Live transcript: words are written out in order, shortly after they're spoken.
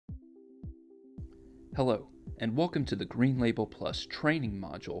Hello, and welcome to the Green Label Plus training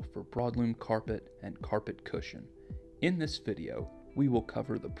module for broadloom carpet and carpet cushion. In this video, we will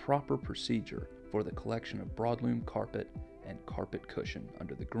cover the proper procedure for the collection of broadloom carpet and carpet cushion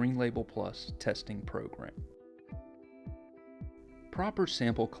under the Green Label Plus testing program. Proper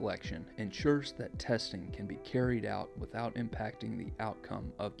sample collection ensures that testing can be carried out without impacting the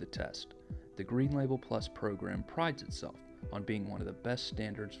outcome of the test. The Green Label Plus program prides itself on being one of the best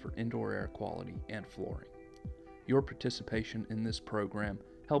standards for indoor air quality and flooring. Your participation in this program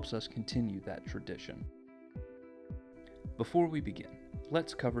helps us continue that tradition. Before we begin,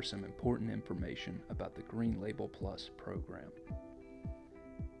 let's cover some important information about the Green Label Plus program.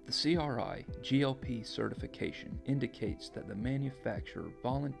 The CRI GLP certification indicates that the manufacturer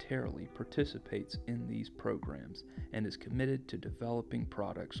voluntarily participates in these programs and is committed to developing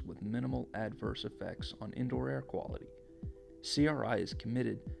products with minimal adverse effects on indoor air quality. CRI is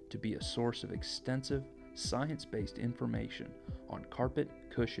committed to be a source of extensive, science-based information on carpet,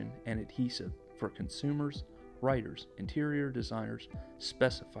 cushion, and adhesive for consumers, writers, interior designers,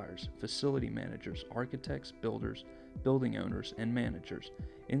 specifiers, facility managers, architects, builders, building owners and managers,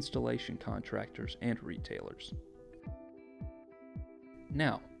 installation contractors, and retailers.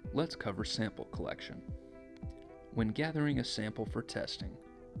 Now, let's cover sample collection. When gathering a sample for testing,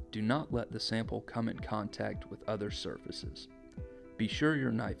 do not let the sample come in contact with other surfaces. Be sure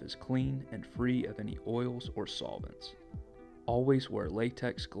your knife is clean and free of any oils or solvents. Always wear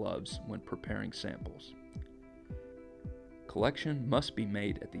latex gloves when preparing samples. Collection must be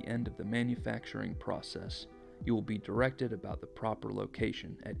made at the end of the manufacturing process. You will be directed about the proper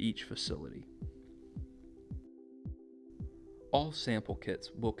location at each facility. All sample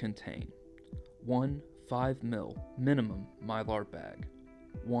kits will contain 1 5 ml minimum Mylar bag,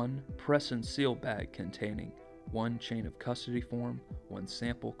 1 press and seal bag containing 1 chain of custody form, 1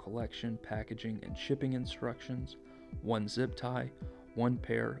 sample collection, packaging, and shipping instructions, 1 zip tie, 1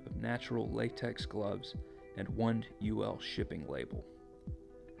 pair of natural latex gloves, and 1 UL shipping label.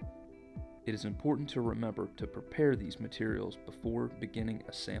 It is important to remember to prepare these materials before beginning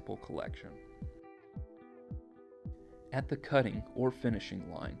a sample collection. At the cutting or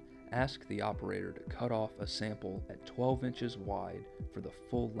finishing line, ask the operator to cut off a sample at 12 inches wide for the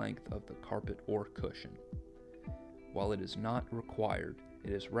full length of the carpet or cushion. While it is not required,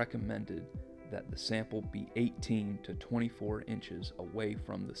 it is recommended that the sample be 18 to 24 inches away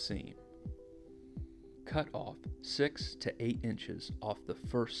from the seam. Cut off 6 to 8 inches off the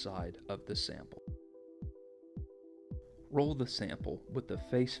first side of the sample. Roll the sample with the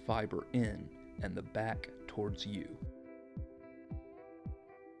face fiber in and the back towards you.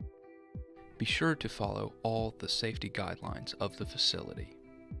 Be sure to follow all the safety guidelines of the facility.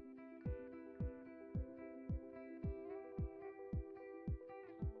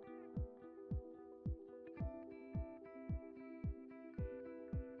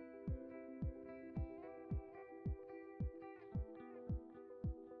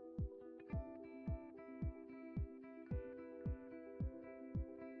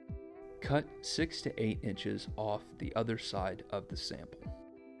 Cut 6 to 8 inches off the other side of the sample.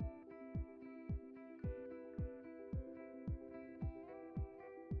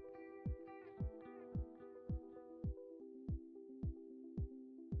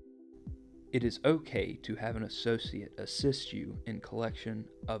 It is okay to have an associate assist you in collection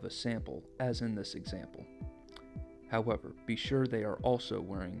of a sample, as in this example. However, be sure they are also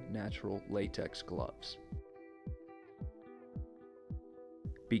wearing natural latex gloves.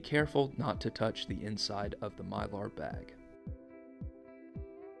 Be careful not to touch the inside of the Mylar bag.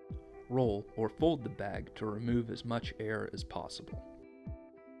 Roll or fold the bag to remove as much air as possible.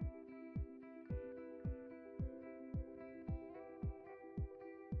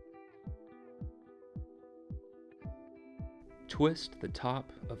 Twist the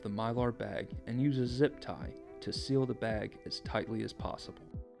top of the Mylar bag and use a zip tie to seal the bag as tightly as possible.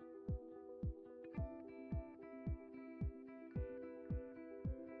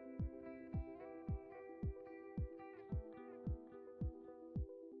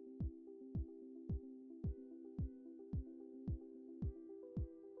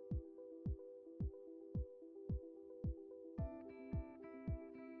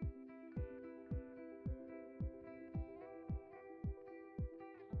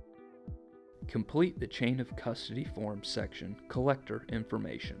 Complete the chain of custody form section, collector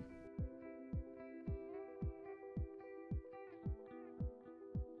information.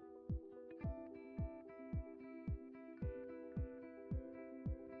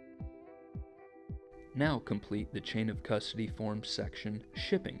 Now complete the chain of custody form section,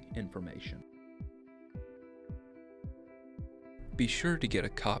 shipping information. Be sure to get a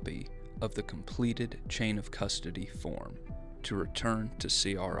copy of the completed chain of custody form to return to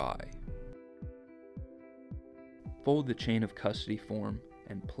CRI. Fold the chain of custody form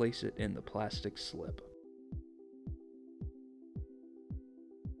and place it in the plastic slip.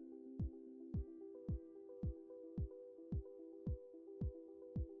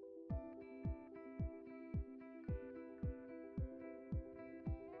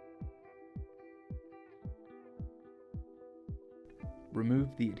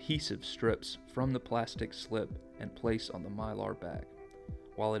 Remove the adhesive strips from the plastic slip and place on the Mylar bag.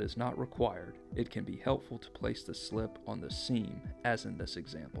 While it is not required, it can be helpful to place the slip on the seam, as in this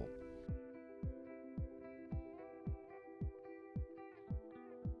example.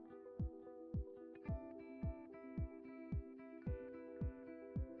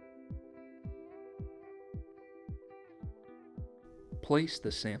 Place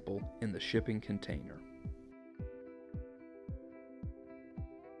the sample in the shipping container.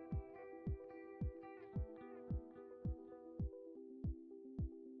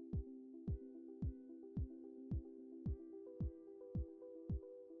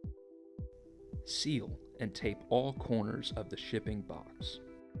 Seal and tape all corners of the shipping box.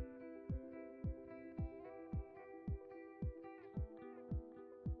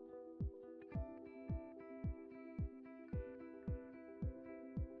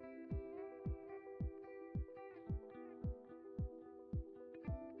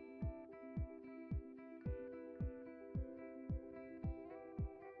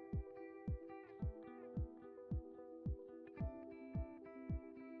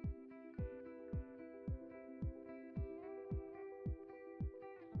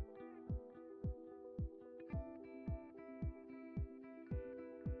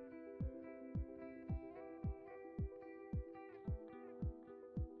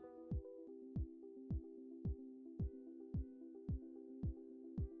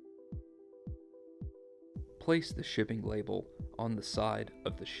 Place the shipping label on the side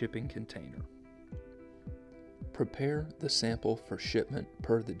of the shipping container. Prepare the sample for shipment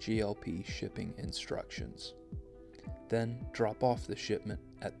per the GLP shipping instructions. Then drop off the shipment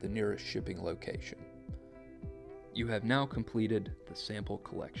at the nearest shipping location. You have now completed the sample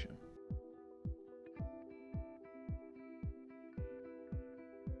collection.